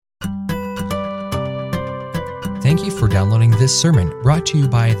Thank you for downloading this sermon brought to you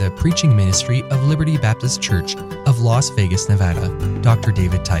by the preaching ministry of Liberty Baptist Church of Las Vegas, Nevada, Dr.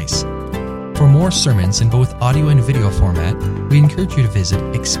 David Tice. For more sermons in both audio and video format, we encourage you to visit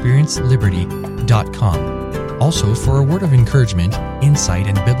experienceliberty.com. Also, for a word of encouragement, insight,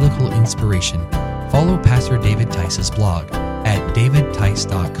 and biblical inspiration, follow Pastor David Tice's blog at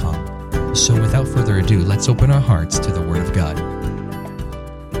davidtice.com. So without further ado, let's open our hearts to the Word of God.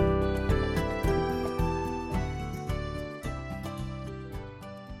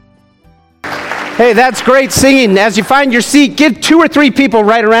 Hey, that's great singing. As you find your seat, give 2 or 3 people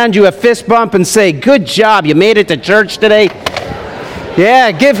right around you a fist bump and say, "Good job, you made it to church today." Yeah,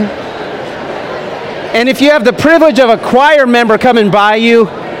 and if you have the privilege of a choir member coming by you,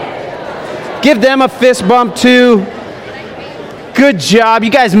 give them a fist bump too. Good job.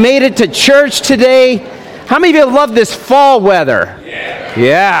 You guys made it to church today. How many of you love this fall weather?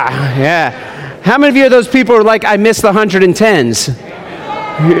 Yeah. How many of you are those people who are like, "I miss the 110s"?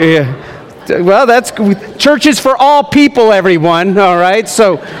 Yeah. Well, that's churches for all people, everyone, all right?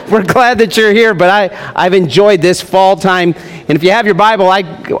 So we're glad that you're here, but I've enjoyed this fall time. And if you have your Bible, I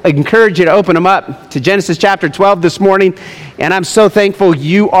encourage you to open them up to Genesis chapter 12 this morning. And I'm so thankful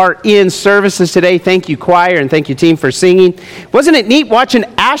you are in services today. Thank you, choir, and thank you, team, for singing. Wasn't it neat watching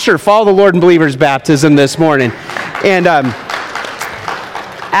Asher follow the Lord and Believers baptism this morning? And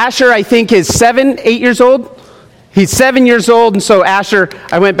Asher, I think, is 8 years old. He's 7 years old, and so Asher,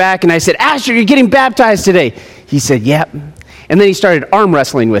 I went back and I said, "Asher, you're getting baptized today." He said, "Yep." And then he started arm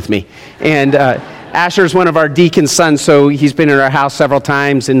wrestling with me. And Asher's one of our deacon's sons, so he's been in our house several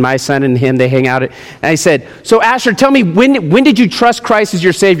times, and my son and him, they hang out. And I said, "So Asher, tell me, when did you trust Christ as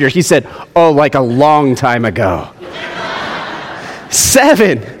your Savior?" He said, "Oh, like a long time ago."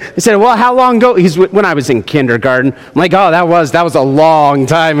 7. I said, "Well, how long ago?" He's when I was in kindergarten. I'm like, "Oh, that was a long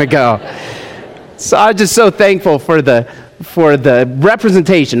time ago." So I'm just so thankful for the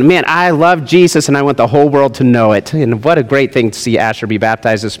representation. Man, I love Jesus, and I want the whole world to know it. And what a great thing to see Asher be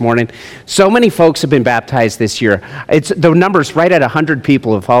baptized this morning. So many folks have been baptized this year. The number's right at 100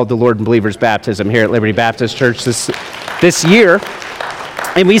 people have followed the Lord and Believers baptism here at Liberty Baptist Church this year.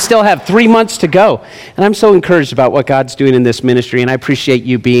 And we still have 3 months to go. And I'm so encouraged about what God's doing in this ministry, and I appreciate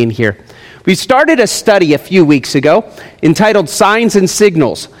you being here. We started a study a few weeks ago entitled Signs and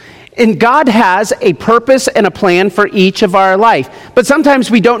Signals. And God has a purpose and a plan for each of our life. But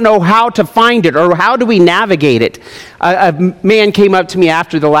sometimes we don't know how to find it or how do we navigate it. A man came up to me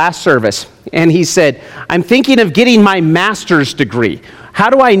after the last service and he said, "I'm thinking of getting my master's degree. How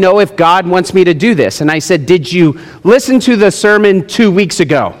do I know if God wants me to do this?" And I said, "Did you listen to the sermon 2 weeks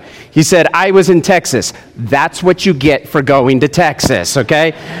ago?" He said, "I was in Texas." That's what you get for going to Texas,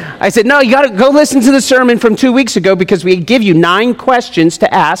 okay? I said, "No, you got to go listen to the sermon from 2 weeks ago because we give you 9 questions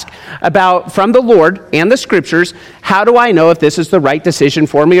to ask about from the Lord and the Scriptures. How do I know if this is the right decision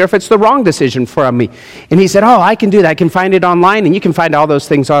for me or if it's the wrong decision for me?" And he said, "Oh, I can do that. I can find it online," and you can find all those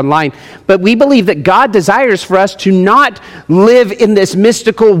things online. But we believe that God desires for us to not live in this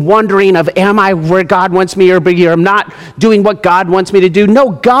mystical wondering of, am I where God wants me or I'm not doing what God wants me to do. No,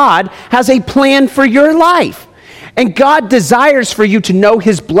 God has a plan for your life. And God desires for you to know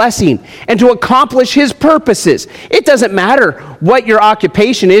His blessing and to accomplish His purposes. It doesn't matter what your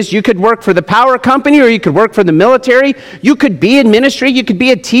occupation is. You could work for the power company or you could work for the military. You could be in ministry. You could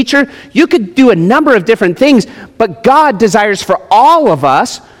be a teacher. You could do a number of different things. But God desires for all of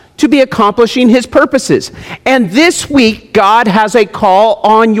us to be accomplishing His purposes. And this week, God has a call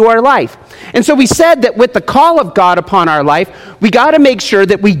on your life. And so we said that with the call of God upon our life, we got to make sure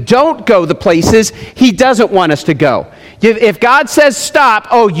that we don't go the places He doesn't want us to go. If God says stop,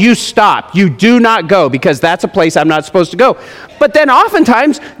 oh, you stop. You do not go because that's a place I'm not supposed to go. But then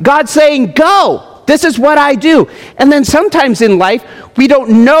oftentimes, God's saying, go. This is what I do. And then sometimes in life, we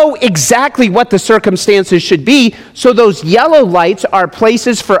don't know exactly what the circumstances should be, so those yellow lights are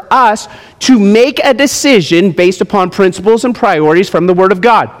places for us to make a decision based upon principles and priorities from the Word of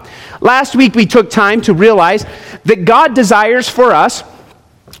God. Last week, we took time to realize that God desires for us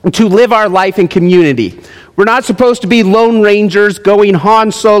to live our life in community. We're not supposed to be lone rangers going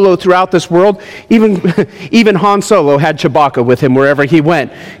Han Solo throughout this world. Even Han Solo had Chewbacca with him wherever he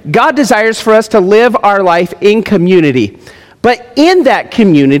went. God desires for us to live our life in community. But in that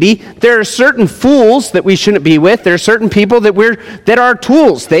community, there are certain fools that we shouldn't be with. There are certain people that are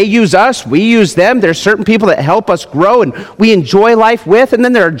tools. They use us, we use them. There are certain people that help us grow and we enjoy life with. And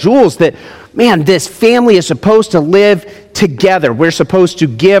then there are jewels that, man, this family is supposed to live together. We're supposed to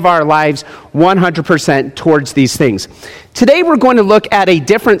give our lives 100% towards these things. Today we're going to look at a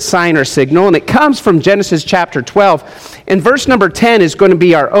different sign or signal, and it comes from Genesis chapter 12. And verse number 10 is going to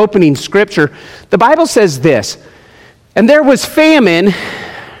be our opening scripture. The Bible says this: And there was famine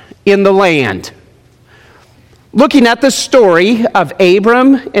in the land. Looking at the story of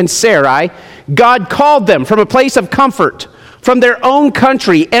Abram and Sarai, God called them from a place of comfort, from their own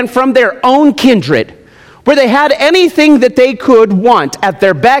country and from their own kindred, where they had anything that they could want at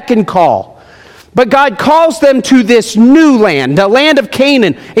their beck and call. But God calls them to this new land, the land of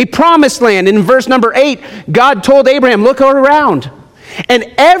Canaan, a promised land. In verse number 8, God told Abraham, look around, and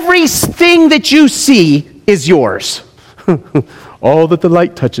everything that you see is yours. All that the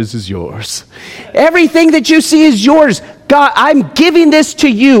light touches is yours. Everything that you see is yours. God, I'm giving this to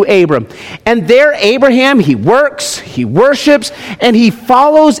you, Abram. And there, Abraham, he works, he worships, and he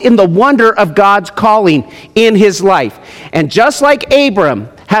follows in the wonder of God's calling in his life. And just like Abram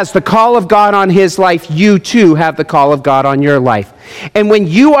has the call of God on his life, you too have the call of God on your life. And when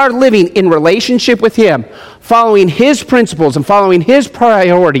you are living in relationship with him, following his principles and following his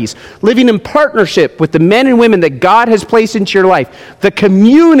priorities, living in partnership with the men and women that God has placed into your life, the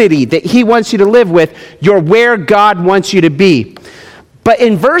community that he wants you to live with, you're where God wants you to be. But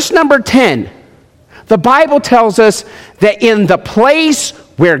in verse number 10, the Bible tells us that in the place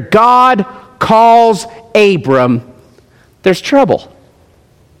where God calls Abram, there's trouble.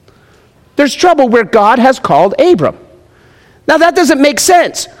 There's trouble where God has called Abram. Now that doesn't make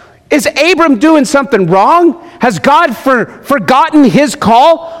sense. Is Abram doing something wrong? Has God forgotten his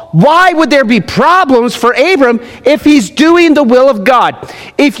call? Why would there be problems for Abram if he's doing the will of God?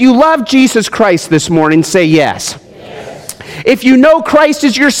 If you love Jesus Christ this morning, say yes. Yes. If you know Christ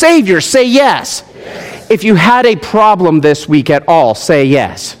is your Savior, say yes. Yes. If you had a problem this week at all, say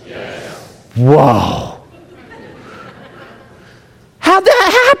yes. Yes. Whoa. How'd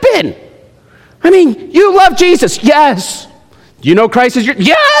that happen? I mean, you love Jesus. Yes. Do you know Christ is your...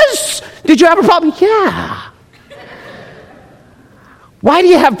 Yes! Did you have a problem? Yeah. Why do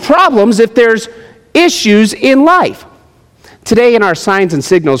you have problems if there's issues in life? Today in our signs and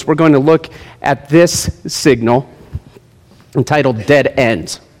signals, we're going to look at this signal entitled Dead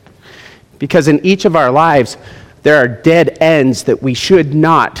Ends. Because in each of our lives, there are dead ends that we should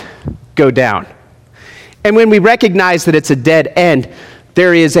not go down. And when we recognize that it's a dead end,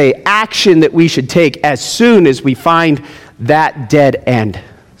 there is an action that we should take as soon as we find that dead end.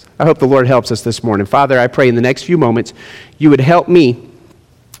 I hope the Lord helps us this morning. Father, I pray in the next few moments you would help me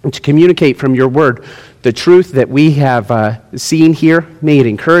to communicate from your word the truth that we have seen here. May it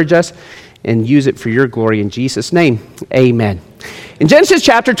encourage us and use it for your glory in Jesus' name. Amen. In Genesis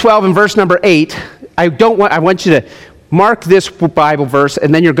chapter 12 and verse number 8, I want you to mark this Bible verse,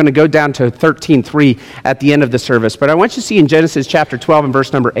 and then you're going to go down to 13:3 at the end of the service. But I want you to see in Genesis chapter 12 and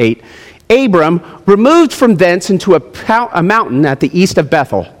verse number 8, Abram removed from thence into a mountain at the east of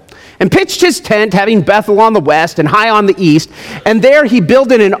Bethel, and pitched his tent, having Bethel on the west and Hai on the east, and there he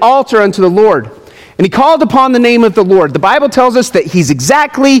builded an altar unto the Lord. And he called upon the name of the Lord. The Bible tells us that he's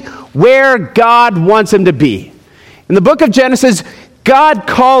exactly where God wants him to be. In the book of Genesis, God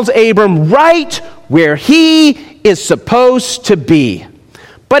calls Abram right where he is supposed to be.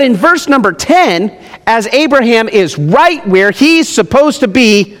 But in verse number 10, as Abraham is right where he's supposed to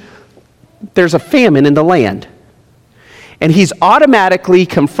be, there's a famine in the land. And he's automatically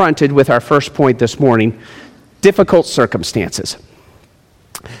confronted with our first point this morning, difficult circumstances.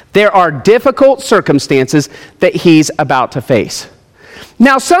 There are difficult circumstances that he's about to face.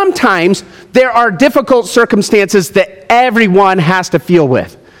 Now, sometimes there are difficult circumstances that everyone has to deal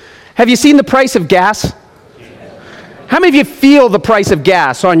with. Have you seen the price of gas? How many of you feel the price of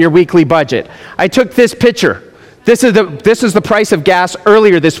gas on your weekly budget? I took this picture. This is the price of gas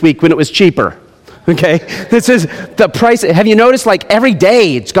earlier this week when it was cheaper. Okay? This is the price. Have you noticed like every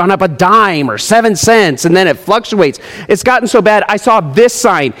day it's gone up a dime or 7 cents and then it fluctuates? It's gotten so bad. I saw this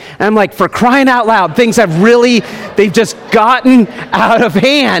sign and I'm like, for crying out loud, things have they've just gotten out of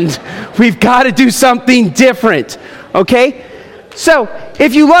hand. We've got to do something different. Okay? So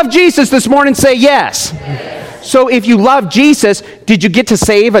if you love Jesus this morning, say yes. So if you love Jesus, did you get to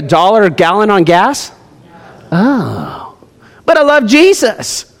save $1 a gallon on gas? Oh, but I love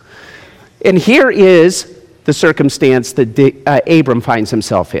Jesus. And here is the circumstance that Abram finds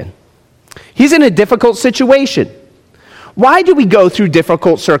himself in. He's in a difficult situation. Why do we go through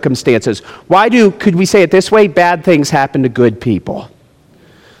difficult circumstances? Could we say it this way, bad things happen to good people?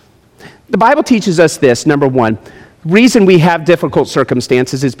 The Bible teaches us this, number one. Reason we have difficult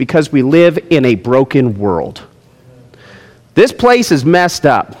circumstances is because we live in a broken world. This place is messed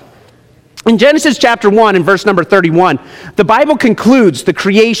up. In Genesis chapter 1 and verse number 31, the Bible concludes the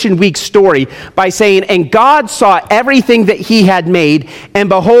creation week story by saying, and God saw everything that he had made, and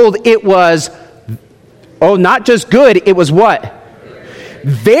behold, it was, not just good, it was what?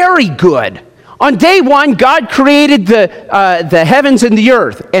 Very good. On day 1, God created the heavens and the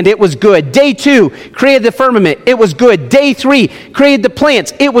earth, and it was good. Day 2, created the firmament. It was good. Day 3, created the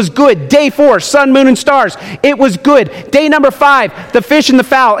plants. It was good. Day 4, sun, moon, and stars. It was good. Day number 5, the fish and the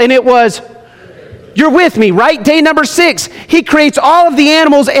fowl, and it was... You're with me, right? Day number 6, he creates all of the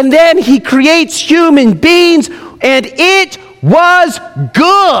animals, and then he creates human beings, and it was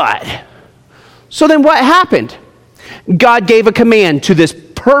good. So then what happened? God gave a command to this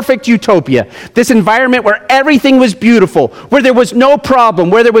perfect utopia, this environment where everything was beautiful, where there was no problem,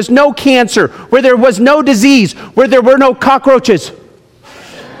 where there was no cancer, where there was no disease, where there were no cockroaches.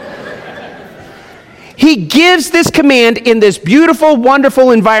 He gives this command in this beautiful, wonderful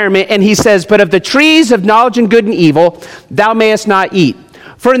environment, and he says, but of the trees of knowledge and good and evil, thou mayest not eat.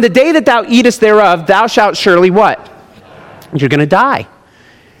 For in the day that thou eatest thereof, thou shalt surely what? You're going to die.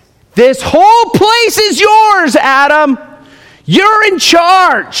 This whole place is yours, Adam. You're in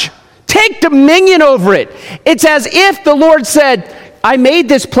charge. Take dominion over it. It's as if the Lord said, I made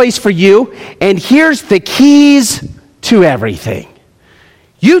this place for you, and here's the keys to everything.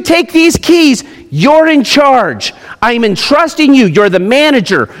 You take these keys, you're in charge. I'm entrusting you. You're the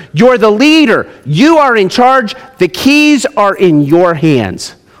manager. You're the leader. You are in charge. The keys are in your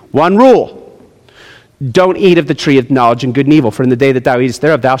hands. One rule. Don't eat of the tree of knowledge and good and evil, for in the day that thou eatest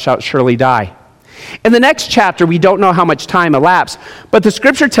thereof, thou shalt surely die. In the next chapter, we don't know how much time elapsed, but the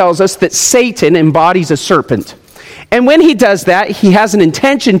scripture tells us that Satan embodies a serpent. And when he does that, he has an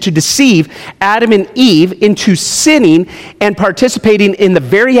intention to deceive Adam and Eve into sinning and participating in the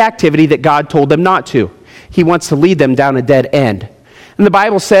very activity that God told them not to. He wants to lead them down a dead end. And the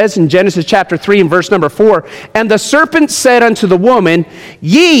Bible says in Genesis chapter 3 and verse number 4, and the serpent said unto the woman,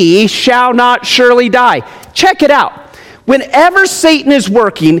 ye shall not surely die. Check it out. Whenever Satan is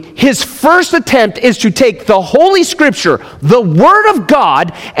working, his first attempt is to take the Holy Scripture, the Word of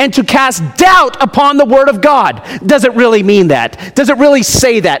God, and to cast doubt upon the Word of God. Does it really mean that? Does it really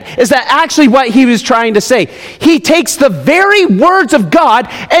say that? Is that actually what he was trying to say? He takes the very words of God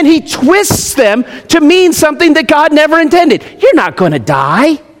and he twists them to mean something that God never intended. You're not going to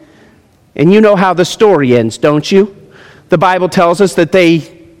die. And you know how the story ends, don't you? The Bible tells us that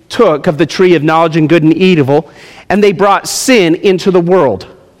they took of the tree of knowledge and good and evil, and they brought sin into the world.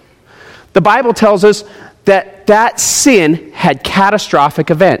 The Bible tells us that that sin had catastrophic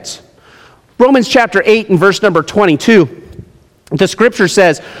events. Romans chapter 8 and verse number 22, the scripture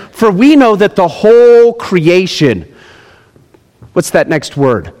says, for we know that the whole creation, what's that next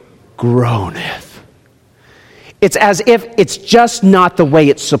word? Groaneth. It's as if it's just not the way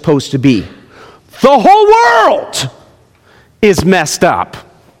it's supposed to be. The whole world is messed up.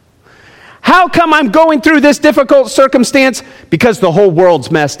 How come I'm going through this difficult circumstance? Because the whole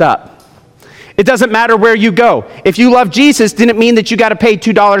world's messed up. It doesn't matter where you go. If you love Jesus, didn't mean that you got to pay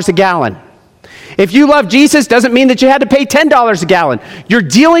 $2 a gallon. If you love Jesus, doesn't mean that you had to pay $10 a gallon. You're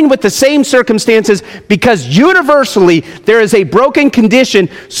dealing with the same circumstances because universally there is a broken condition,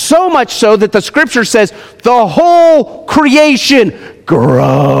 so much so that the scripture says the whole creation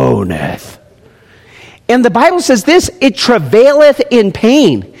groaneth. And the Bible says this, it travaileth in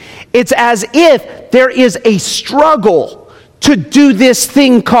pain. It's as if there is a struggle to do this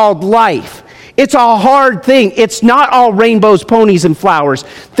thing called life. It's a hard thing. It's not all rainbows, ponies, and flowers.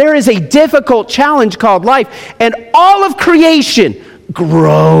 There is a difficult challenge called life, and all of creation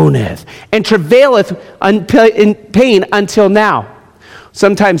groaneth and travaileth in pain until now.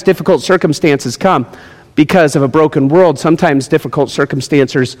 Sometimes difficult circumstances come because of a broken world. Sometimes difficult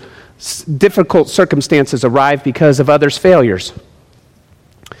circumstances arrive because of others' failures,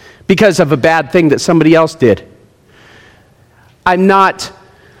 because of a bad thing that somebody else did. I'm not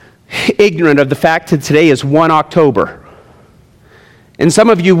ignorant of the fact that today is 1 October. And some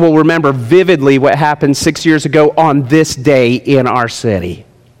of you will remember vividly what happened 6 years ago on this day in our city,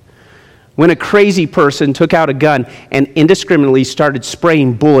 when a crazy person took out a gun and indiscriminately started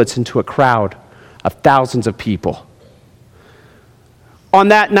spraying bullets into a crowd of thousands of people. On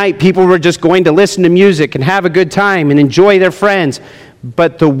that night, people were just going to listen to music and have a good time and enjoy their friends.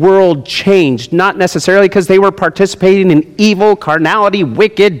 But the world changed, not necessarily because they were participating in evil, carnality,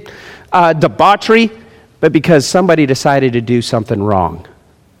 wicked debauchery, but because somebody decided to do something wrong.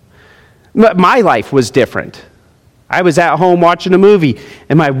 My life was different. I was at home watching a movie,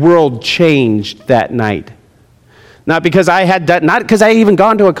 and my world changed that night. Not because I had even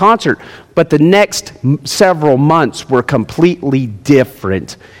gone to a concert, but the next several months were completely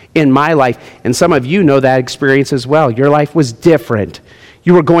different in my life. And some of you know that experience as well. Your life was different.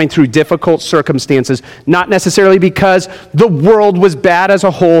 You were going through difficult circumstances, not necessarily because the world was bad as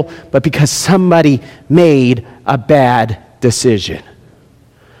a whole, but because somebody made a bad decision.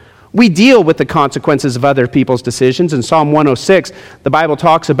 We deal with the consequences of other people's decisions. In Psalm 106, the Bible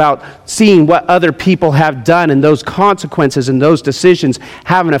talks about seeing what other people have done, and those consequences and those decisions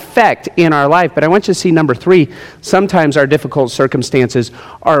have an effect in our life. But I want you to see number 3, sometimes our difficult circumstances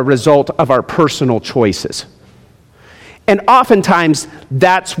are a result of our personal choices. And oftentimes,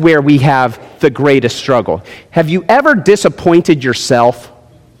 that's where we have the greatest struggle. Have you ever disappointed yourself?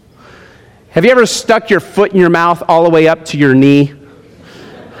 Have you ever stuck your foot in your mouth all the way up to your knee?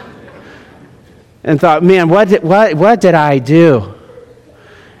 And thought, man, what did I do?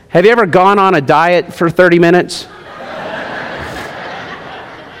 Have you ever gone on a diet for 30 minutes?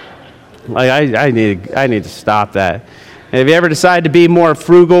 I need to stop that. Have you ever decided to be more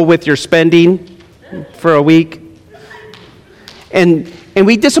frugal with your spending for a week? And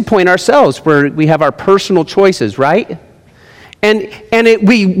we disappoint ourselves where we have our personal choices, right?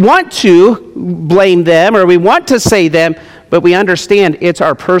 We want to blame them or we want to say them, but we understand it's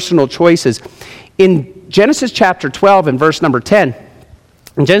our personal choices. In Genesis chapter 12 and verse number 10,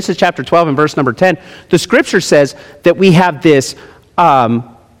 the scripture says that we have this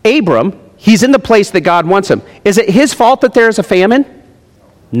Abram. He's in the place that God wants him. Is it his fault that there's a famine?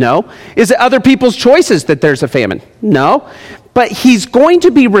 No. Is it other people's choices that there's a famine? No. But he's going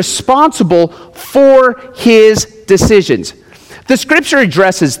to be responsible for his decisions. The scripture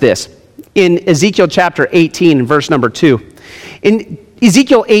addresses this in Ezekiel chapter 18, verse number 2. In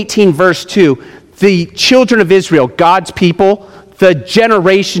Ezekiel 18, verse 2, the children of Israel, God's people, the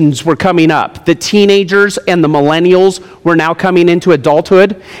generations were coming up. The teenagers and the millennials were now coming into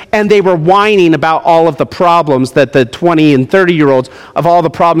adulthood, and they were whining about all of the problems that the 20 and 30-year-olds, of all the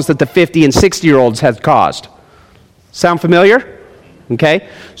problems that the 50 and 60-year-olds had caused. Sound familiar? Okay?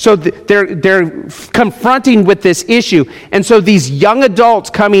 So they're confronting with this issue. And so these young adults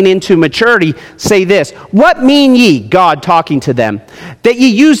coming into maturity say this, "What mean ye," God talking to them, "that ye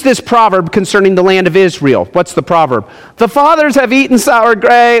use this proverb concerning the land of Israel?" What's the proverb? "The fathers have eaten sour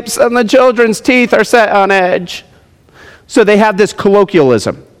grapes, and the children's teeth are set on edge." So they have this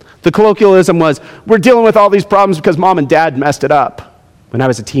colloquialism. The colloquialism was, we're dealing with all these problems because mom and dad messed it up. When I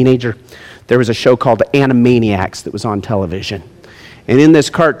was a teenager, there was a show called Animaniacs that was on television. And in this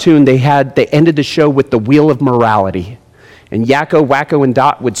cartoon, they ended the show with the Wheel of Morality. And Yakko, Wacko, and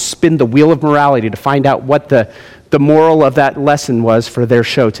Dot would spin the Wheel of Morality to find out what the moral of that lesson was for their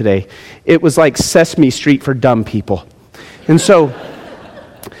show today. It was like Sesame Street for dumb people. And so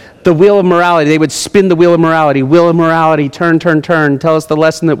the Wheel of Morality, they would spin the Wheel of Morality. Wheel of Morality, turn, turn, turn. Tell us the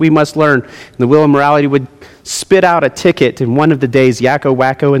lesson that we must learn. And the Wheel of Morality would spit out a ticket. And one of the days, Yakko,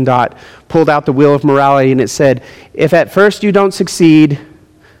 Wacko, and Dot pulled out the Wheel of Morality, and it said, "If at first you don't succeed,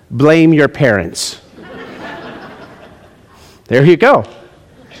 blame your parents." There you go.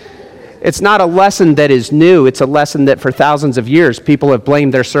 It's not a lesson that is new. It's a lesson that for thousands of years, people have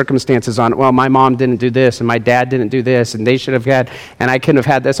blamed their circumstances on, well, my mom didn't do this, and my dad didn't do this, and they should have had, and I couldn't have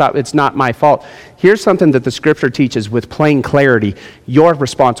had this. It's not my fault. Here's something that the scripture teaches with plain clarity. You're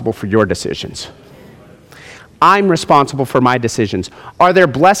responsible for your decisions. I'm responsible for my decisions. Are there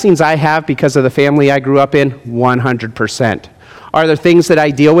blessings I have because of the family I grew up in? 100%. Are there things that I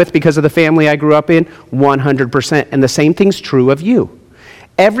deal with because of the family I grew up in? 100%. And the same thing's true of you.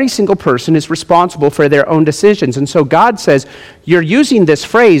 Every single person is responsible for their own decisions. And so God says, you're using this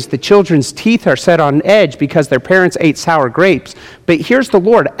phrase, the children's teeth are set on edge because their parents ate sour grapes. But here's the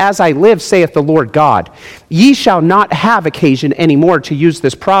Lord, as I live, saith the Lord God, ye shall not have occasion anymore to use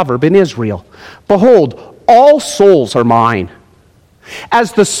this proverb in Israel. Behold, all souls are mine.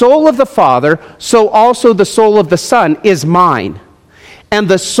 As the soul of the Father, so also the soul of the Son is mine. And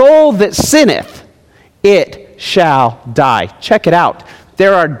the soul that sinneth, it shall die. Check it out.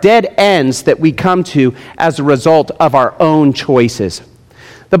 There are dead ends that we come to as a result of our own choices.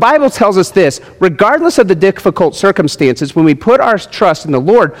 The Bible tells us this, regardless of the difficult circumstances, when we put our trust in the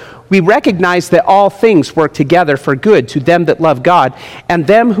Lord, we recognize that all things work together for good to them that love God and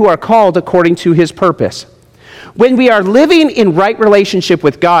them who are called according to his purpose. When we are living in right relationship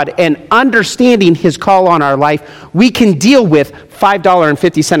with God and understanding his call on our life, we can deal with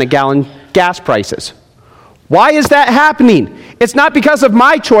 $5.50 a gallon gas prices. Why is that happening? It's not because of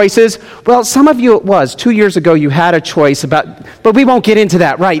my choices. Well, some of you it was. 2 years ago you had a choice but we won't get into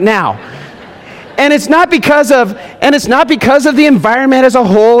that right now. And it's not because of the environment as a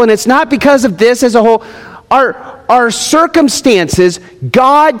whole, and it's not because of this as a whole. Our circumstances,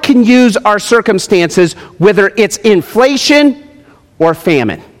 God can use our circumstances, whether it's inflation or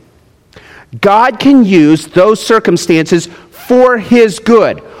famine. God can use those circumstances for his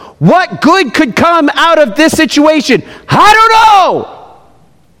good. What good could come out of this situation? I don't know.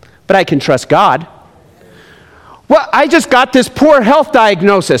 But I can trust God. Well, I just got this poor health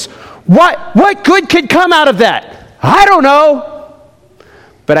diagnosis. What good could come out of that? I don't know.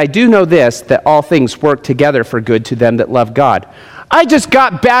 But I do know this, that all things work together for good to them that love God. I just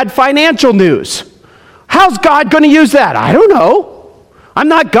got bad financial news. How's God going to use that? I don't know. I'm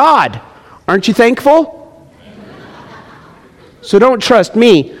not God. Aren't you thankful? So don't trust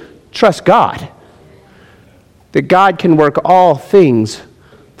me, trust God. That God can work all things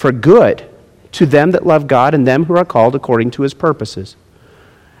for good to them that love God and them who are called according to his purposes.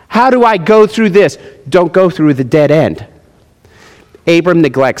 How do I go through this? Don't go through the dead end. Abram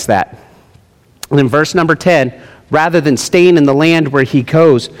neglects that. And in verse number 10, rather than staying in the land where he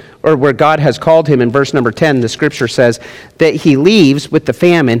goes, or where God has called him, in verse number 10, the scripture says that he leaves with the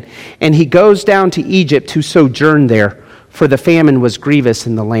famine, and he goes down to Egypt to sojourn there, for the famine was grievous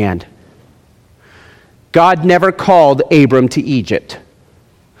in the land. God never called Abram to Egypt.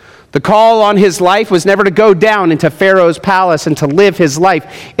 The call on his life was never to go down into Pharaoh's palace and to live his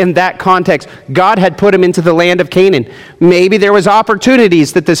life in that context. God had put him into the land of Canaan. Maybe there was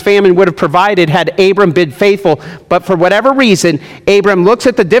opportunities that this famine would have provided had Abram been faithful, but for whatever reason, Abram looks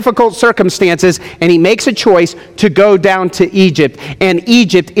at the difficult circumstances and he makes a choice to go down to Egypt. And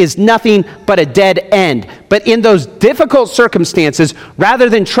Egypt is nothing but a dead end. But in those difficult circumstances, rather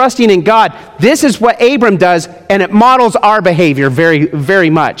than trusting in God, this is what Abram does, and it models our behavior very, very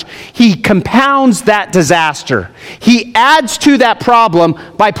much. He compounds that disaster. He adds to that problem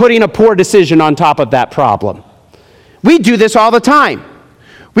by putting a poor decision on top of that problem. We do this all the time.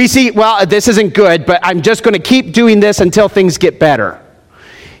 We see, well, this isn't good, but I'm just going to keep doing this until things get better.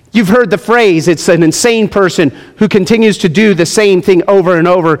 You've heard the phrase, it's an insane person who continues to do the same thing over and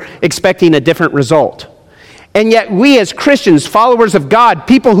over, expecting a different result. And yet we as Christians, followers of God,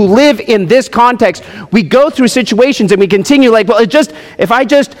 people who live in this context, we go through situations and we continue like, well, if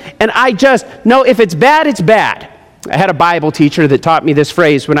it's bad, it's bad. I had a Bible teacher that taught me this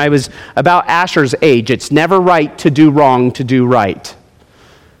phrase when I was about Asher's age. It's never right to do wrong to do right.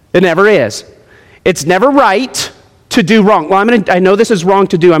 It never is. It's never right to do wrong. Well, I know this is wrong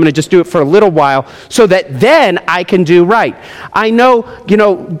to do. I'm going to just do it for a little while so that then I can do right. I know,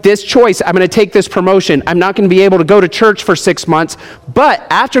 this choice, I'm going to take this promotion. I'm not going to be able to go to church for 6 months, but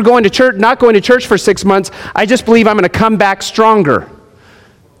after not going to church for 6 months, I just believe I'm going to come back stronger.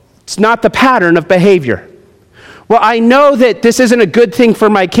 It's not the pattern of behavior. Well, I know that this isn't a good thing for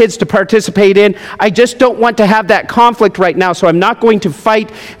my kids to participate in. I just don't want to have that conflict right now, so I'm not going to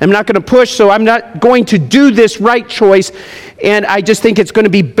fight. I'm not going to push, so I'm not going to do this right choice, and I just think it's going to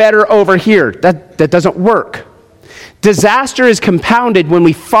be better over here. That doesn't work. Disaster is compounded when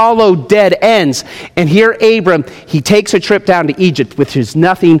we follow dead ends. And here Abram, he takes a trip down to Egypt, which is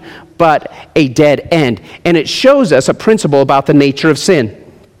nothing but a dead end. And it shows us a principle about the nature of sin.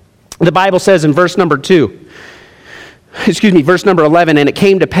 The Bible says in verse number 11, and it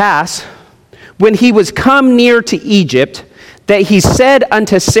came to pass, when he was come near to Egypt, that he said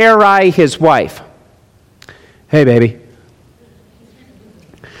unto Sarai his wife, hey, baby,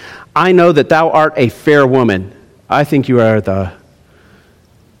 I know that thou art a fair woman. I think you are the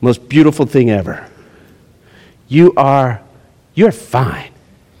most beautiful thing ever. You're fine.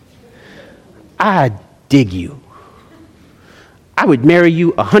 I dig you. I would marry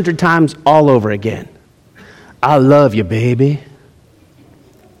you 100 times all over again. I love you, baby.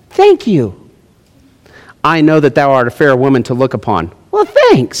 Thank you. I know that thou art a fair woman to look upon. Well,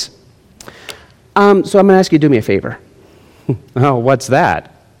 thanks. So I'm going to ask you to do me a favor. Oh, what's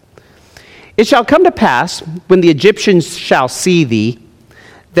that? It shall come to pass, when the Egyptians shall see thee,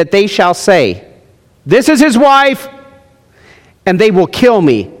 that they shall say, this is his wife, and they will kill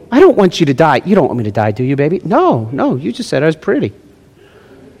me. I don't want you to die. You don't want me to die, do you, baby? No, you just said I was pretty.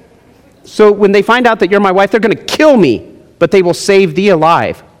 So when they find out that you're my wife, they're going to kill me, but they will save thee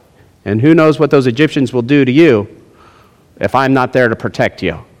alive. And who knows what those Egyptians will do to you if I'm not there to protect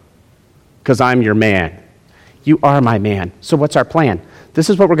you, because I'm your man. You are my man. So what's our plan? This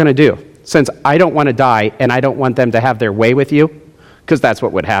is what we're going to do. Since I don't want to die and I don't want them to have their way with you, because that's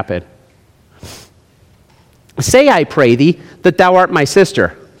what would happen. Say, I pray thee, that thou art my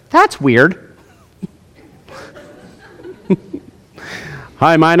sister. That's weird.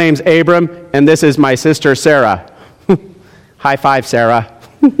 Hi, my name's Abram, and this is my sister, Sarah. High five, Sarah.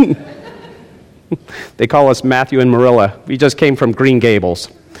 They call us Matthew and Marilla. We just came from Green Gables.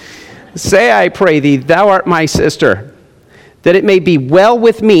 Say, I pray thee, thou art my sister, that it may be well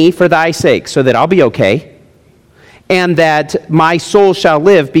with me for thy sake, so that I'll be okay, and that my soul shall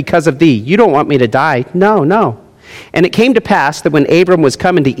live because of thee. You don't want me to die. No. And it came to pass that when Abram was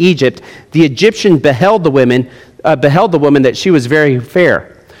come into Egypt, the Egyptian beheld the woman that she was very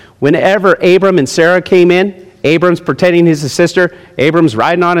fair. Whenever Abram and Sarah came in, Abram's pretending he's his sister. Abram's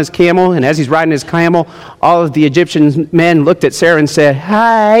riding on his camel, and as he's riding his camel, all of the Egyptian men looked at Sarah and said,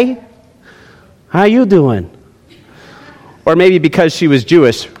 "Hi, how you doing?" Or maybe because she was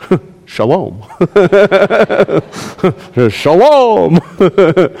Jewish, "Shalom." Shalom.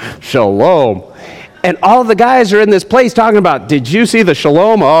 Shalom. And all the guys are in this place talking about, "Did you see the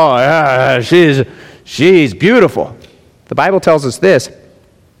Shalom? Oh, yeah, she's beautiful." The Bible tells us this.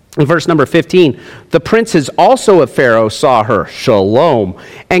 In verse number 15, "The princes also of Pharaoh saw her, Shalom,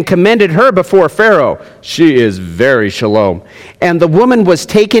 and commended her before Pharaoh. She is very Shalom. And the woman was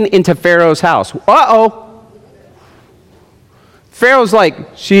taken into Pharaoh's house." Uh-oh. Pharaoh's like,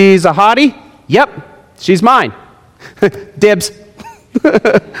 "She's a hottie? Yep, she's mine." Dibs.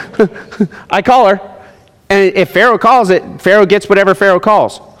 I call her. And if Pharaoh calls it, Pharaoh gets whatever Pharaoh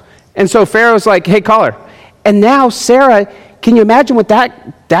calls. And so Pharaoh's like, "Hey, call her." And now Sarah, can you imagine what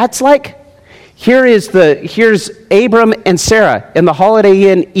that's like? Here's Abram and Sarah in the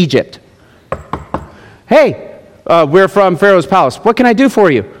Holiday Inn, Egypt. "Hey, we're from Pharaoh's palace. What can I do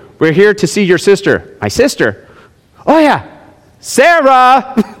for you?" "We're here to see your sister." "My sister?" "Oh yeah,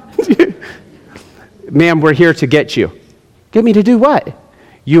 Sarah." "Ma'am, we're here to get you." "Get me to do what?"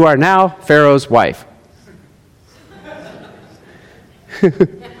 "You are now Pharaoh's wife."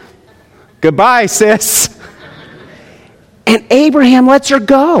 Goodbye, sis. And Abraham lets her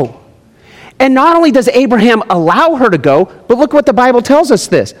go. And not only does Abraham allow her to go, but look what the Bible tells us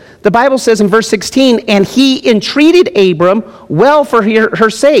this. The Bible says in verse 16, "And he entreated Abram well for her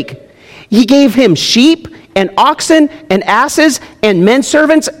sake. He gave him sheep and oxen and asses and men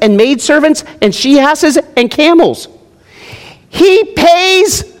servants and maid servants and she-asses and camels." He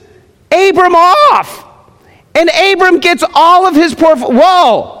pays Abram off. And Abram gets all of his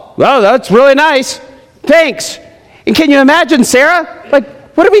whoa, well, that's really nice. Thanks. And can you imagine Sarah? Like,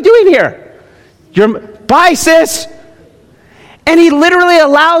 what are we doing here? Bye, sis. And he literally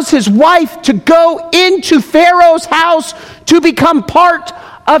allows his wife to go into Pharaoh's house to become part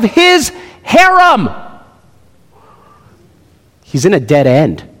of his harem. He's in a dead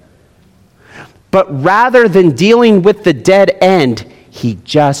end. But rather than dealing with the dead end, he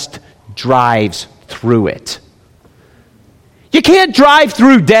just drives through it. You can't drive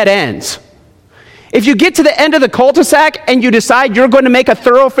through dead ends. If you get to the end of the cul-de-sac and you decide you're going to make a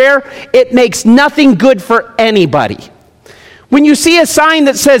thoroughfare, it makes nothing good for anybody. When you see a sign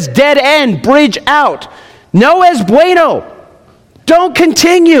that says dead end, bridge out, no es bueno. Don't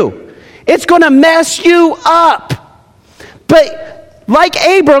continue. It's going to mess you up. But like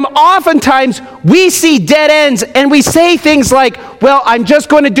Abram, oftentimes we see dead ends and we say things like, "Well, I'm just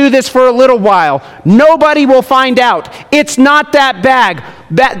going to do this for a little while. Nobody will find out. It's not that bad.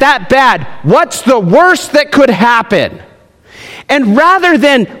 That bad. What's the worst that could happen?" And rather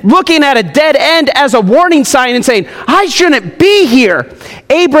than looking at a dead end as a warning sign and saying, "I shouldn't be here,"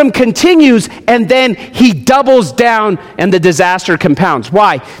 Abram continues and then he doubles down and the disaster compounds.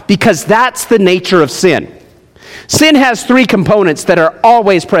 Why? Because that's the nature of sin. Sin has three components that are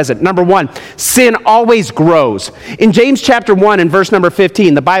always present. Number one, sin always grows. In James chapter 1 and verse number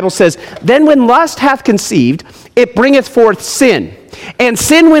 15, the Bible says, "Then when lust hath conceived, it bringeth forth sin. And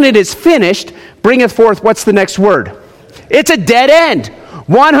sin, when it is finished, bringeth forth," what's the next word? It's a dead end.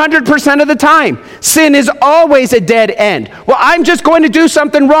 100% of the time, sin is always a dead end. "Well, I'm just going to do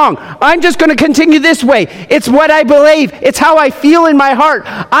something wrong. I'm just going to continue this way. It's what I believe. It's how I feel in my heart.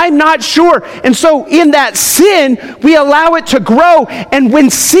 I'm not sure." And so in that sin, we allow it to grow. And when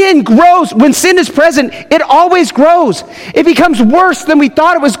sin grows, when sin is present, it always grows. It becomes worse than we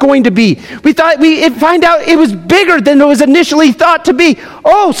thought it was going to be. We find out it was bigger than it was initially thought to be.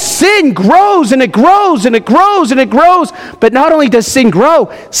 Oh, sin grows and it grows and it grows and it grows. But not only does sin grow,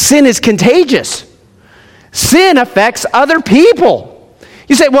 sin is contagious. Sin affects other people.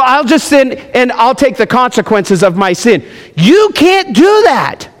 You say, "Well, I'll just sin and I'll take the consequences of my sin." You can't do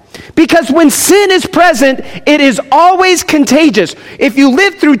that. Because when sin is present, it is always contagious. If you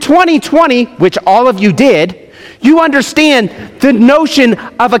lived through 2020, which all of you did, you understand the notion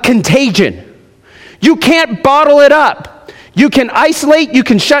of a contagion. You can't bottle it up. You can isolate, you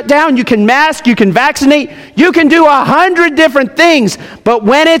can shut down, you can mask, you can vaccinate, you can do 100 different things, but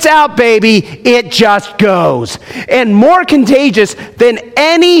when it's out, baby, it just goes. And more contagious than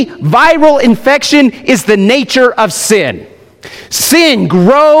any viral infection is the nature of sin. Sin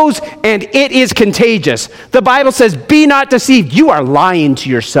grows and it is contagious. The Bible says, "Be not deceived." You are lying to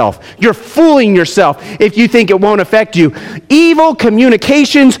yourself. You're fooling yourself if you think it won't affect you. Evil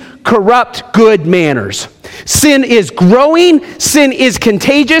communications corrupt good manners. Sin is growing, sin is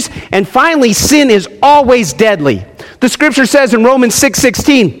contagious, and finally, sin is always deadly. The scripture says in Romans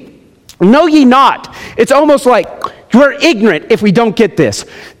 6:16, Know ye not. It's almost like you are ignorant if we don't get this.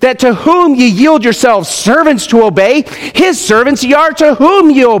 That to whom ye yield yourselves servants to obey, his servants ye are to whom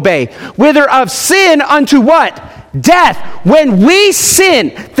ye obey. Whether of sin unto what? Death. When we sin,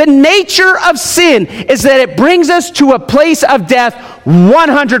 the nature of sin is that it brings us to a place of death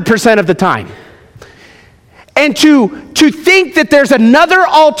 100% of the time. And to think that there's another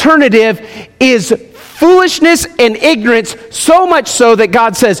alternative is foolishness and ignorance, so much so that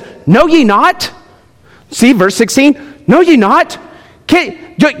God says, know ye not? See, verse 16, know ye not?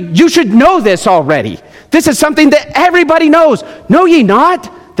 You should know this already. This is something that everybody knows. Know ye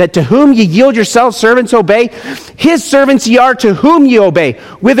not that to whom ye yield yourselves servants obey, his servants ye are to whom ye obey,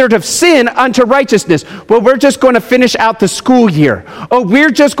 withered of sin unto righteousness. Well, we're just going to finish out the school year. Oh, we're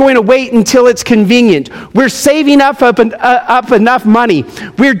just going to wait until it's convenient. We're saving up enough money.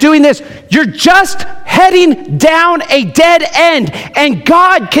 We're doing this. You're just heading down a dead end, and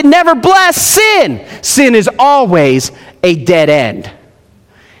God can never bless sin. Sin is always a dead end.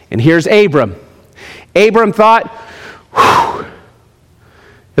 And here's Abram. Abram thought, whew,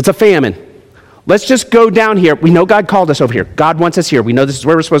 it's a famine. Let's just go down here. We know God called us over here. God wants us here. We know this is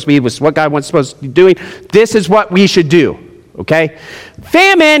where we're supposed to be. This is what God wants us to be doing. This is what we should do. Okay?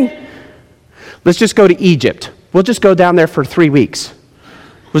 Famine. Let's just go to Egypt. We'll just go down there for 3 weeks.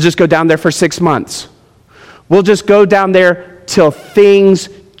 We'll just go down there for 6 months. We'll just go down there till things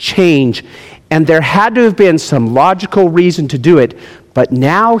change. And there had to have been some logical reason to do it. But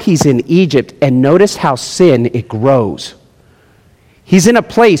now he's in Egypt, and notice how sin, it grows. He's in a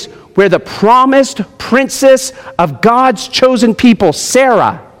place where the promised princess of God's chosen people,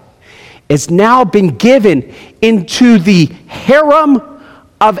 Sarah, has now been given into the harem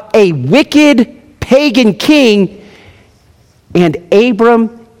of a wicked pagan king, and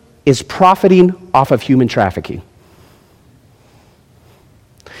Abram is profiting off of human trafficking.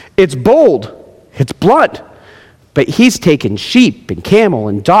 It's bold, it's blunt, but he's taken sheep and camel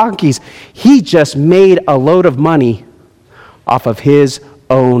and donkeys. He just made a load of money off of his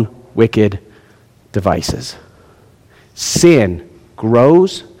own wicked devices. Sin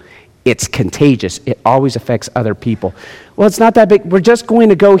grows. It's contagious. It always affects other people. Well, it's not that big. We're just going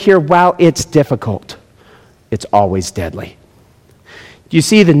to go here while it's difficult. It's always deadly. Do you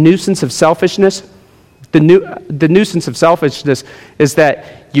see the nuisance of selfishness? The nuisance of selfishness is that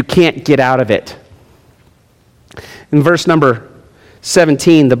you can't get out of it. In verse number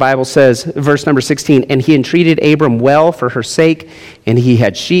 17, the Bible says, verse number 16, and he entreated Abram well for her sake, and he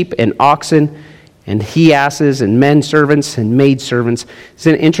had sheep and oxen and he asses and men servants and maid servants. It's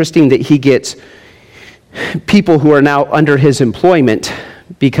interesting that he gets people who are now under his employment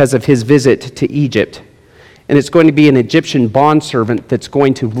because of his visit to Egypt. And it's going to be an Egyptian bondservant that's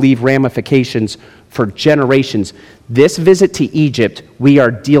going to leave ramifications for generations. This visit to Egypt we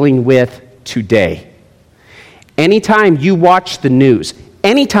are dealing with today. Anytime you watch the news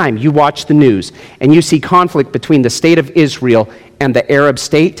and you see conflict between the state of Israel and the Arab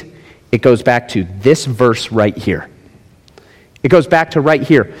state, it goes back to this verse right here. It goes back to right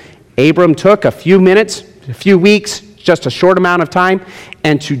here. Abram took a few minutes, a few weeks, just a short amount of time,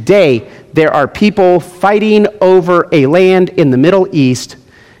 and today there are people fighting over a land in the Middle East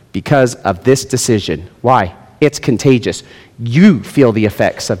because of this decision. Why? It's contagious. You feel the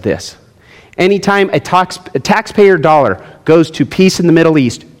effects of this. Anytime a taxpayer dollar goes to peace in the Middle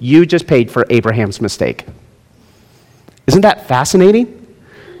East, you just paid for Abraham's mistake. Isn't that fascinating?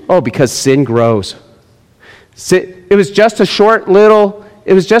 Oh, because sin grows. It was just a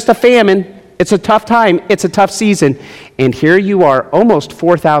famine. It's a tough time. It's a tough season. And here you are almost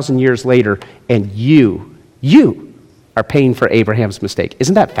 4,000 years later, and you are paying for Abraham's mistake.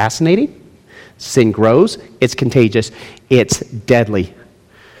 Isn't that fascinating? Sin grows. It's contagious. It's deadly.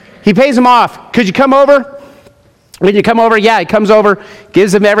 He pays him off. Could you come over? When you come over, yeah, he comes over,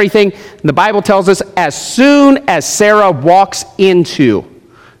 gives him everything. And the Bible tells us as soon as Sarah walks into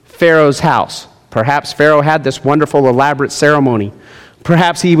Pharaoh's house, perhaps Pharaoh had this wonderful, elaborate ceremony.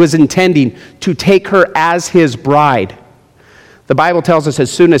 Perhaps he was intending to take her as his bride. The Bible tells us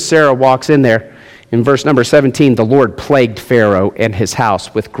as soon as Sarah walks in there, in verse number 17, the Lord plagued Pharaoh and his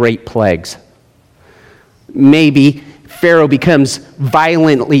house with great plagues. Maybe Pharaoh becomes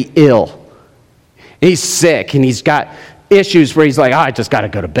violently ill. He's sick and he's got issues where he's like, I just got to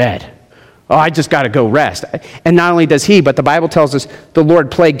go to bed. Oh, I just got to go rest. And not only does he, but the Bible tells us the Lord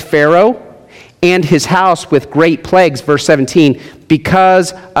plagued Pharaoh and his house with great plagues, verse 17,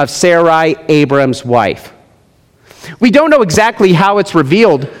 because of Sarai, Abram's wife. We don't know exactly how it's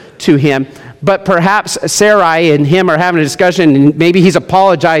revealed to him, But perhaps Sarai and him are having a discussion, and maybe he's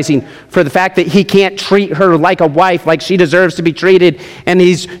apologizing for the fact that he can't treat her like a wife, like she deserves to be treated, and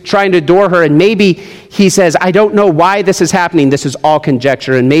he's trying to adore her. And maybe he says, I don't know why this is happening. This is all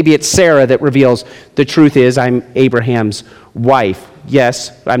conjecture. And maybe it's Sarah that reveals the truth is, I'm Abraham's wife.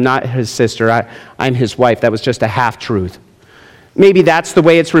 Yes, I'm not his sister. I'm his wife. That was just a half-truth. Maybe that's the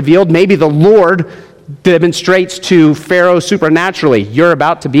way it's revealed. Maybe the Lord demonstrates to Pharaoh supernaturally, you're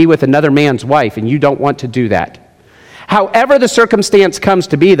about to be with another man's wife, and you don't want to do that. However the circumstance comes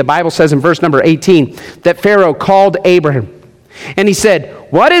to be, the Bible says in verse number 18 that Pharaoh called Abraham, and he said,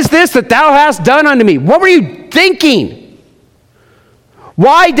 what is this that thou hast done unto me? What were you thinking?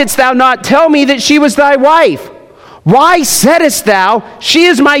 Why didst thou not tell me that she was thy wife? Why saidst thou, she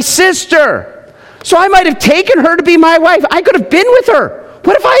is my sister? So I might have taken her to be my wife. I could have been with her.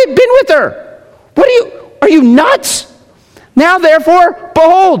 What if I had been with her? Are you nuts? Now therefore,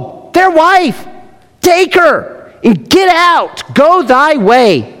 behold, their wife. Take her and get out. Go thy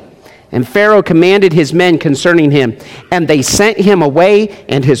way. And Pharaoh commanded his men concerning him, and they sent him away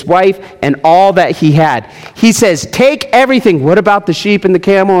and his wife and all that he had. He says, take everything. What about the sheep and the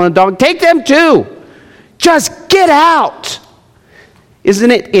camel and the dog? Take them too. Just get out.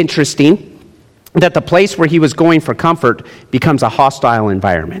 Isn't it interesting that the place where he was going for comfort becomes a hostile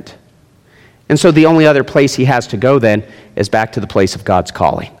environment? And so the only other place he has to go then is back to the place of God's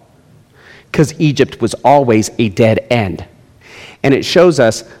calling. Because Egypt was always a dead end. And it shows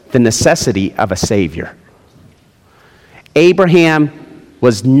us the necessity of a Savior. Abraham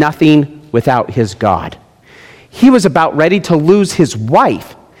was nothing without his God. He was about ready to lose his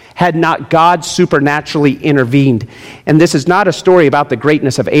wife had not God supernaturally intervened. And this is not a story about the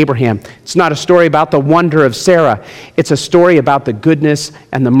greatness of Abraham. It's not a story about the wonder of Sarah. It's a story about the goodness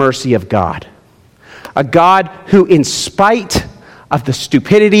and the mercy of God. A God who, in spite of the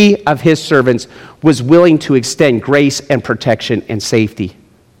stupidity of his servants, was willing to extend grace and protection and safety.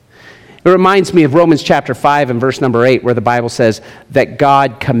 It reminds me of Romans chapter 5 and verse number 8, where the Bible says that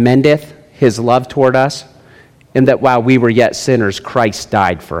God commendeth his love toward us, and that while we were yet sinners, Christ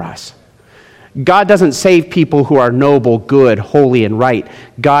died for us. God doesn't save people who are noble, good, holy, and right.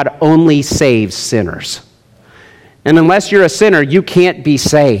 God only saves sinners. And unless you're a sinner, you can't be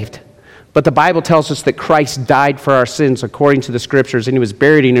saved. But the Bible tells us that Christ died for our sins according to the Scriptures, and he was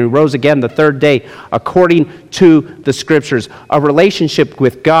buried and he rose again the third day according to the Scriptures. A relationship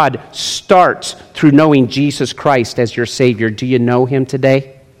with God starts through knowing Jesus Christ as your Savior. Do you know him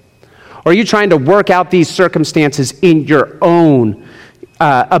today? Or are you trying to work out these circumstances in your own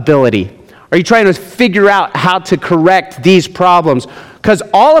ability? Are you trying to figure out how to correct these problems? Because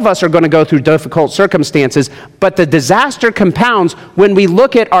all of us are going to go through difficult circumstances, but the disaster compounds when we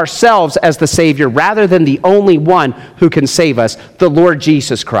look at ourselves as the Savior rather than the only one who can save us, the Lord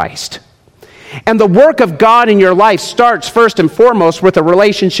Jesus Christ. And the work of God in your life starts first and foremost with a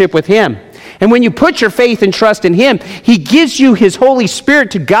relationship with him. And when you put your faith and trust in him, he gives you his Holy Spirit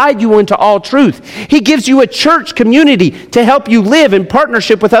to guide you into all truth. He gives you a church community to help you live in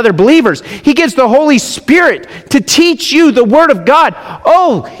partnership with other believers. He gives the Holy Spirit to teach you the Word of God.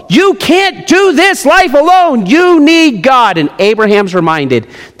 Oh, you can't do this life alone. You need God. And Abraham's reminded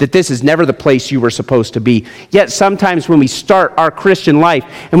that this is never the place you were supposed to be. Yet sometimes when we start our Christian life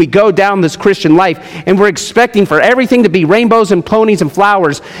and we go down this Christian life and we're expecting for everything to be rainbows and ponies and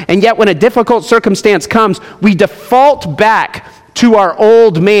flowers, and yet when a difficult circumstance comes, we default back to our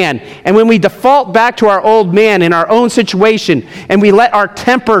old man. And when we default back to our old man in our own situation, and we let our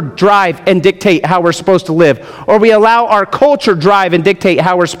temper drive and dictate how we're supposed to live, or we allow our culture drive and dictate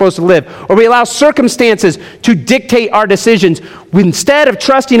how we're supposed to live, or we allow circumstances to dictate our decisions, instead of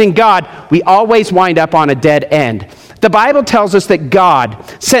trusting in God, we always wind up on a dead end. The Bible tells us that God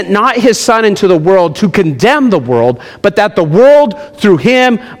sent not his Son into the world to condemn the world, but that the world through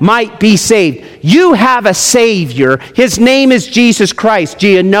him might be saved. You have a Savior. His name is Jesus Christ. Do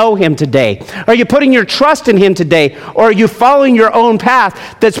you know him today? Are you putting your trust in him today? Or are you following your own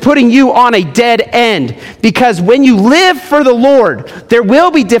path that's putting you on a dead end? Because when you live for the Lord, there will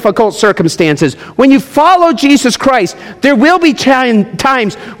be difficult circumstances. When you follow Jesus Christ, there will be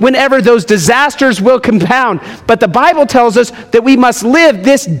times whenever those disasters will compound. But the Bible tells us that we must live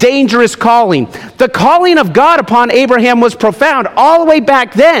this dangerous calling. The calling of God upon Abraham was profound all the way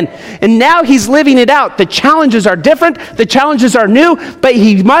back then, and now he's living it out. The challenges are different, the challenges are new, but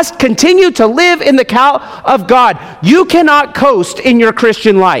he must continue to live in the call of God. You cannot coast in your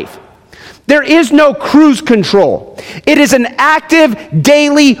Christian life. There is no cruise control. It is an active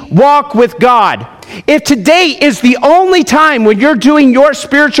daily walk with God. If today is the only time when you're doing your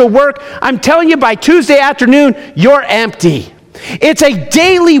spiritual work, I'm telling you by Tuesday afternoon, you're empty. It's a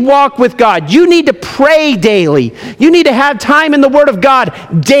daily walk with God. You need to pray daily. You need to have time in the Word of God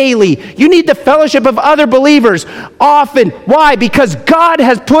daily. You need the fellowship of other believers often. Why? Because God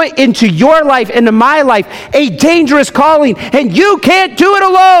has put into your life, into my life, a dangerous calling, and you can't do it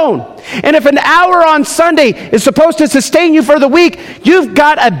alone. And if an hour on Sunday is supposed to sustain you for the week, you've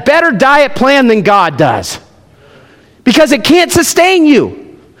got a better diet plan than God does. Because it can't sustain you.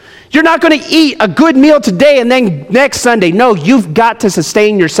 You're not going to eat a good meal today and then next Sunday. No, you've got to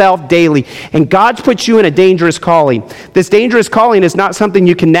sustain yourself daily. And God's put you in a dangerous calling. This dangerous calling is not something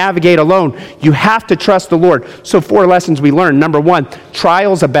you can navigate alone. You have to trust the Lord. So 4 lessons we learned. Number 1,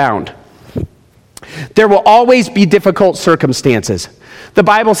 trials abound. There will always be difficult circumstances. The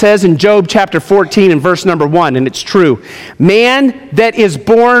Bible says in Job chapter 14 and verse number 1, and it's true, man that is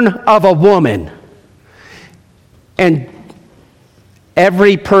born of a woman. And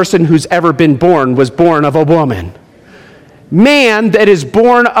every person who's ever been born was born of a woman. Man that is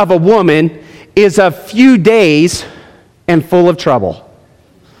born of a woman is a few days and full of trouble.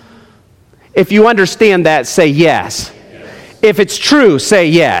 If you understand that, say yes. If it's true, say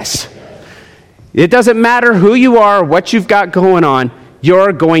yes. It doesn't matter who you are, what you've got going on,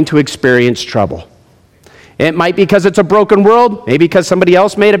 you're going to experience trouble. It might be because it's a broken world, maybe because somebody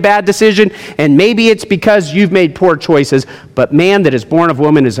else made a bad decision, and maybe it's because you've made poor choices. But man that is born of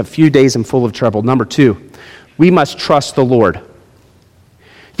woman is a few days and full of trouble. Number 2, we must trust the Lord.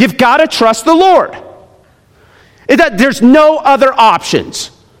 You've got to trust the Lord. There's no other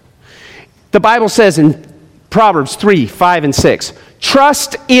options. The Bible says in Proverbs 3, 5, and 6,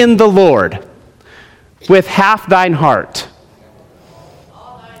 trust in the Lord with half thine heart.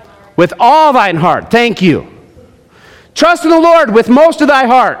 With all thine heart. Thank you. Trust in the Lord with most of thy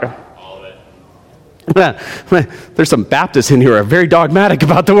heart. All of it. There's some Baptists in here who are very dogmatic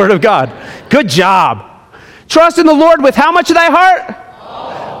about the Word of God. Good job. Trust in the Lord with how much of thy heart?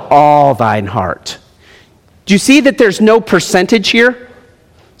 All thine heart. Do you see that there's no percentage here?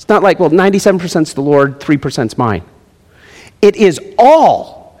 It's not like, well, 97% is the Lord, 3% is mine. It is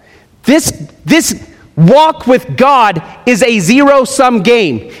all. This walk with God is a zero-sum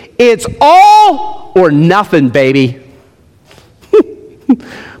game. It's all or nothing, baby.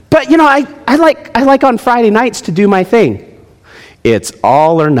 But, you know, I like on Friday nights to do my thing. It's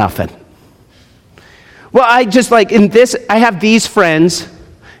all or nothing. Well, I just like in this, I have these friends.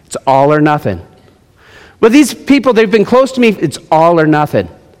 It's all or nothing. Well, these people, they've been close to me. It's all or nothing.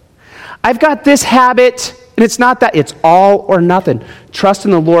 I've got this habit, and it's not that. It's all or nothing. Trust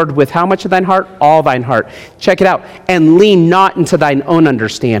in the Lord with how much of thine heart? All thine heart. Check it out. And lean not into thine own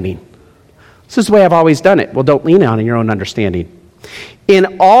understanding. This is the way I've always done it. Well, don't lean on your own understanding.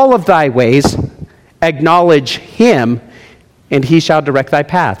 In all of thy ways, acknowledge him, and he shall direct thy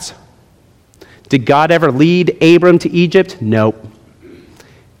paths. Did God ever lead Abram to Egypt? Nope.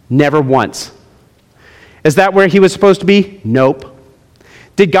 Never once. Is that where he was supposed to be? Nope.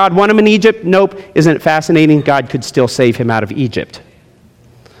 Did God want him in Egypt? Nope. Isn't it fascinating? God could still save him out of Egypt.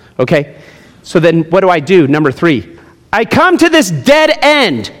 Okay? So then what do? Number 3. I come to this dead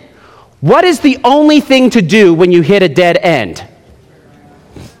end. What is the only thing to do when you hit a dead end?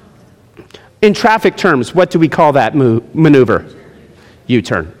 In traffic terms, what do we call that maneuver?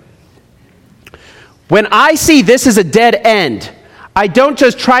 U-turn. When I see this is a dead end, I don't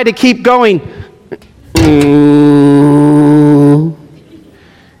just try to keep going.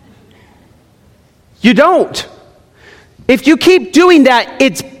 You don't. If you keep doing that,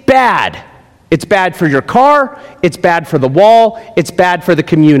 it's bad. It's bad for your car. It's bad for the wall. It's bad for the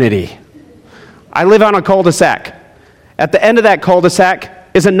community. I live on a cul-de-sac. At the end of that cul-de-sac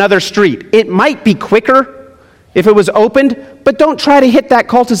is another street. It might be quicker if it was opened, but don't try to hit that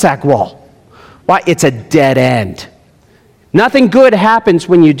cul-de-sac wall. Why? It's a dead end. Nothing good happens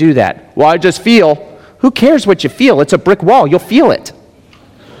when you do that. Well, I just feel. Who cares what you feel? It's a brick wall. You'll feel it.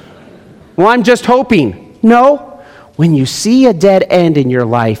 Well, I'm just hoping. No. When you see a dead end in your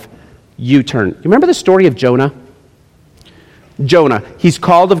life, you turn. You remember the story of Jonah? Jonah, he's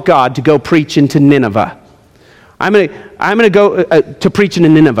called of God to go preach into Nineveh. I'm going to go to preach into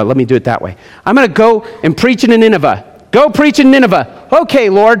Nineveh. Let me do it that way. I'm going to go and preach into Nineveh. Go preach in Nineveh. Okay,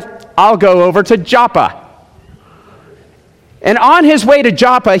 Lord, I'll go over to Joppa. And on his way to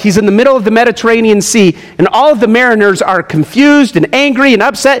Joppa, he's in the middle of the Mediterranean Sea, and all of the mariners are confused and angry and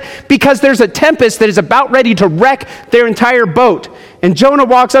upset because there's a tempest that is about ready to wreck their entire boat. And Jonah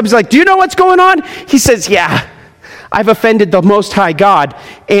walks up, he's like, do you know what's going on? He says, yeah, I've offended the Most High God,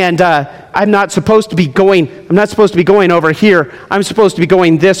 and I'm not supposed to be going over here. I'm supposed to be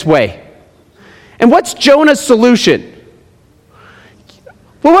going this way. And what's Jonah's solution?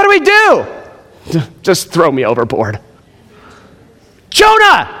 Well, what do we do? Just throw me overboard.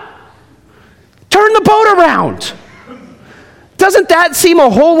 Jonah, turn the boat around. Doesn't that seem a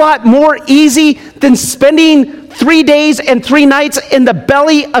whole lot more easy than spending 3 days and 3 nights in the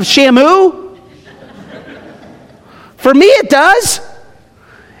belly of Shamu? For me, it does.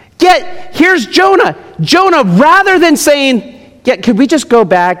 Yet, here's Jonah. Jonah, rather than saying, yeah, could we just go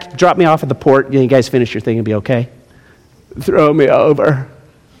back, drop me off at the port, you guys finish your thing and be okay? Throw me over.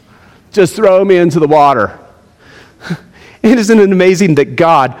 Just throw me into the water. Isn't it amazing that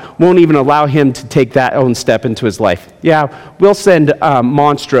God won't even allow him to take that own step into his life? Yeah, we'll send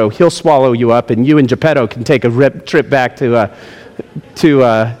Monstro. He'll swallow you up, and you and Geppetto can take a trip back to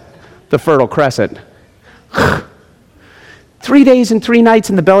the Fertile Crescent. 3 days and 3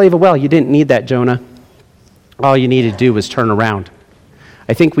 nights in the belly of a whale. You didn't need that, Jonah. All you needed to do was turn around.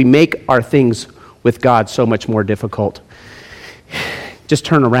 I think we make our things with God so much more difficult. Just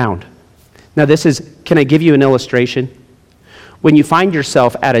turn around. Now can I give you an illustration? When you find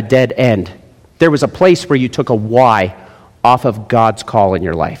yourself at a dead end, there was a place where you took a Y off of God's call in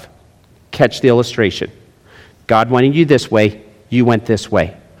your life. Catch the illustration. God wanted you this way, you went this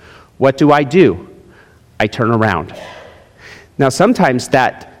way. What do? I turn around. Now sometimes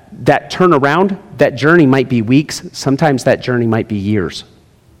that turnaround, that journey might be weeks, sometimes that journey might be years.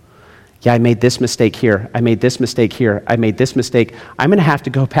 Yeah, I made this mistake here, I made this mistake here, I made this mistake. I'm going to have to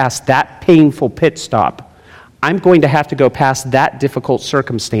go past that painful pit stop. I'm going to have to go past that difficult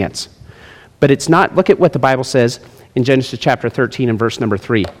circumstance. But it's not, look at what the Bible says in Genesis chapter 13 and verse number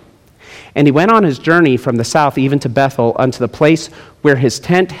 3. And he went on his journey from the south even to Bethel unto the place where his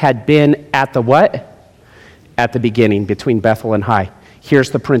tent had been at the what? At the beginning, between Bethel and Hai. Here's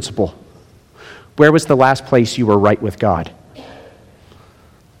the principle. Where was the last place you were right with God?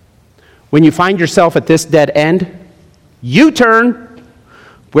 When you find yourself at this dead end, you turn.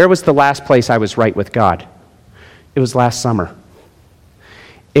 Where was the last place I was right with God? It was last summer.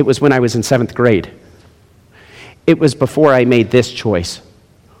 It was when I was in 7th grade. It was before I made this choice.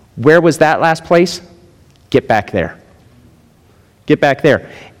 Where was that last place? Get back there. Get back there.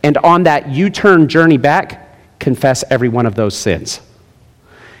 And on that U-turn journey back, confess every one of those sins.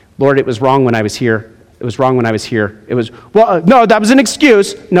 Lord, it was wrong when I was here. It was wrong when I was here. It was, no, that was an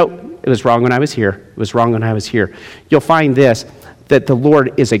excuse. No, it was wrong when I was here. It was wrong when I was here. You'll find this, that the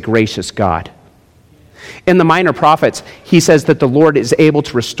Lord is a gracious God. In the Minor Prophets, he says that the Lord is able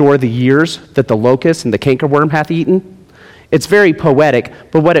to restore the years that the locust and the cankerworm hath eaten. It's very poetic,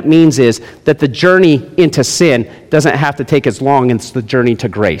 but what it means is that the journey into sin doesn't have to take as long as the journey to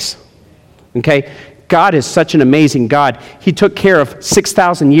grace. Okay? God is such an amazing God. He took care of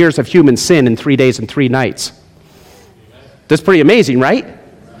 6,000 years of human sin in 3 days and 3 nights. That's pretty amazing, right?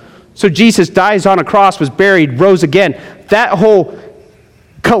 So Jesus dies on a cross, was buried, rose again. That whole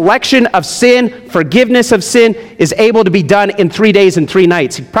collection of sin, forgiveness of sin, is able to be done in 3 days and 3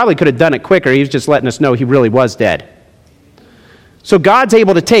 nights. He probably could have done it quicker. He was just letting us know he really was dead. So God's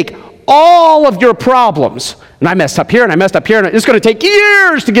able to take all of your problems, and I messed up here, and I messed up here, and it's going to take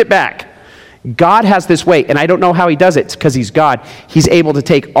years to get back. God has this way, and I don't know how he does it, because he's God. He's able to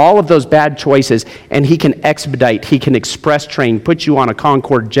take all of those bad choices, and he can expedite, he can express train, put you on a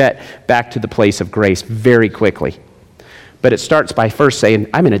Concorde jet back to the place of grace very quickly. But it starts by first saying,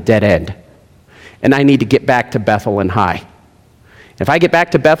 I'm in a dead end, and I need to get back to Bethel and Hai. If I get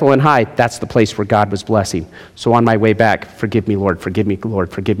back to Bethel and Hai, that's the place where God was blessing. So on my way back, forgive me, Lord, forgive me,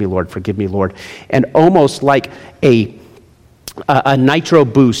 Lord, forgive me, Lord, forgive me, Lord. And almost like a nitro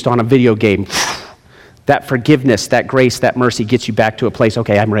boost on a video game, that forgiveness, that grace, that mercy gets you back to a place,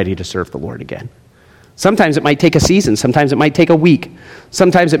 okay, I'm ready to serve the Lord again. Sometimes it might take a season. Sometimes it might take a week.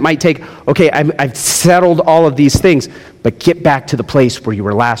 Sometimes it might take, okay, I've settled all of these things, but get back to the place where you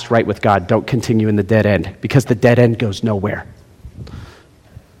were last right with God. Don't continue in the dead end, because the dead end goes nowhere.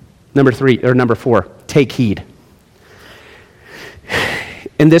 Number 4, take heed.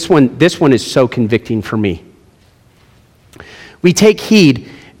 And this one is so convicting for me. We take heed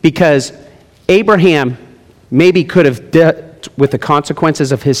because Abraham maybe could have dealt with the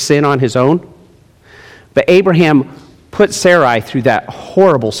consequences of his sin on his own, but Abraham put Sarai through that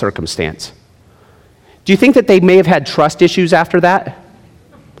horrible circumstance. Do you think that they may have had trust issues after that?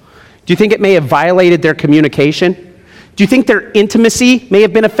 Do you think it may have violated their communication? Do you think their intimacy may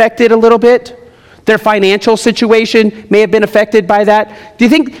have been affected a little bit? Their financial situation may have been affected by that? Do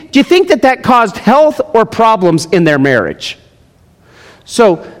you think that caused health or problems in their marriage?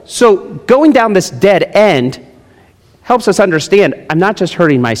 So going down this dead end helps us understand I'm not just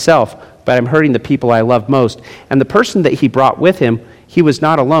hurting myself, but I'm hurting the people I love most. And the person that he brought with him, he was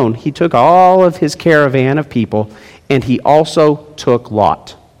not alone. He took all of his caravan of people, and he also took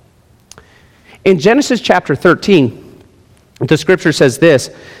Lot. In Genesis chapter 13, The scripture says this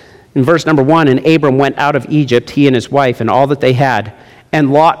in verse number 1, and Abram went out of Egypt, he and his wife, and all that they had,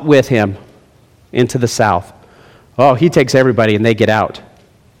 and Lot with him into the south. Oh, he takes everybody and they get out.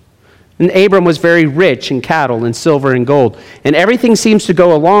 And Abram was very rich in cattle and silver and gold, and everything seems to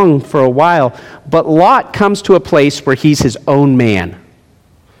go along for a while, but Lot comes to a place where he's his own man.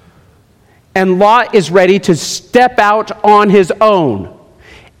 And Lot is ready to step out on his own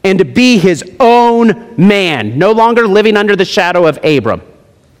and to be his own man, no longer living under the shadow of Abram.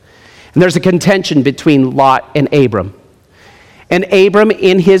 And there's a contention between Lot and Abram. And Abram,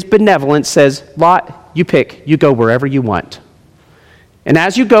 in his benevolence, says, Lot, you pick, you go wherever you want. And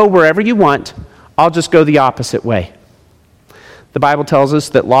as you go wherever you want, I'll just go the opposite way. The Bible tells us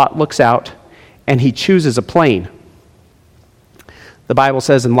that Lot looks out and he chooses a plain. The Bible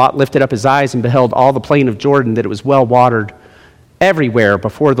says, and Lot lifted up his eyes and beheld all the plain of Jordan, that it was well watered everywhere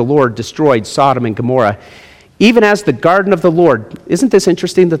before the Lord destroyed Sodom and Gomorrah, even as the garden of the Lord. Isn't this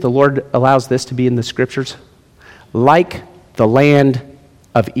interesting that the Lord allows this to be in the scriptures? Like the land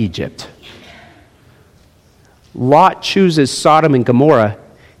of Egypt. Lot chooses Sodom and Gomorrah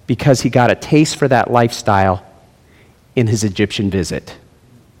because he got a taste for that lifestyle in his Egyptian visit.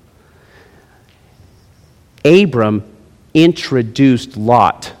 Abram introduced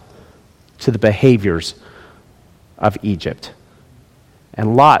Lot to the behaviors of Egypt.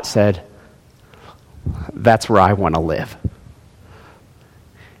 And Lot said, that's where I want to live.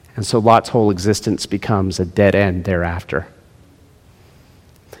 And so Lot's whole existence becomes a dead end thereafter.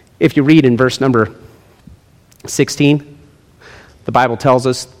 If you read in verse number 16, the Bible tells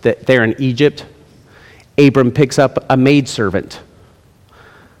us that there in Egypt, Abram picks up a maidservant.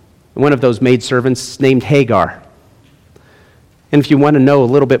 One of those maidservants named Hagar. And if you want to know a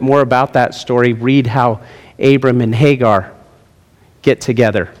little bit more about that story, read how Abram and Hagar get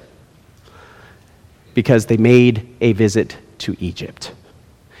together because they made a visit to Egypt.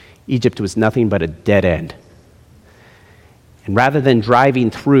 Egypt was nothing but a dead end. And rather than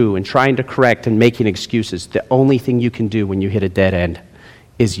driving through and trying to correct and making excuses, the only thing you can do when you hit a dead end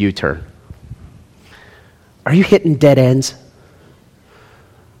is U-turn. Are you hitting dead ends?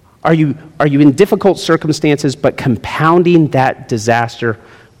 Are you in difficult circumstances but compounding that disaster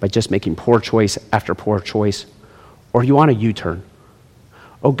by just making poor choice after poor choice? Or are you on a U-turn?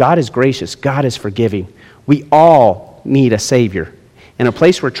 Oh, God is gracious. God is forgiving. We all need a Savior. In a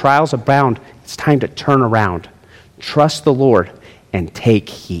place where trials abound, it's time to turn around. Trust the Lord and take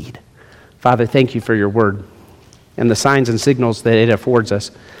heed. Father, thank you for your word and the signs and signals that it affords us.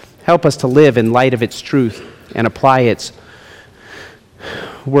 Help us to live in light of its truth and apply its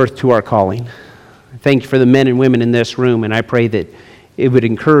worth to our calling. Thank you for the men and women in this room, and I pray that it would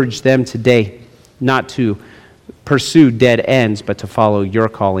encourage them today not to pursue dead ends, but to follow your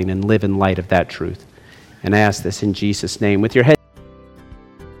calling and live in light of that truth. And I ask this in Jesus' name. With your head.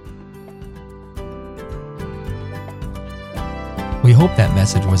 We hope that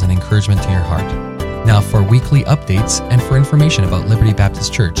message was an encouragement to your heart. Now, for weekly updates and for information about Liberty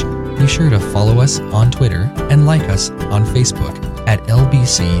Baptist Church, be sure to follow us on Twitter and like us on Facebook at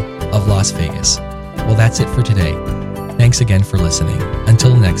LBC of Las Vegas. Well, that's it for today. Thanks again for listening.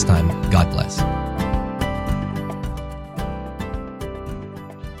 Until next time, God bless.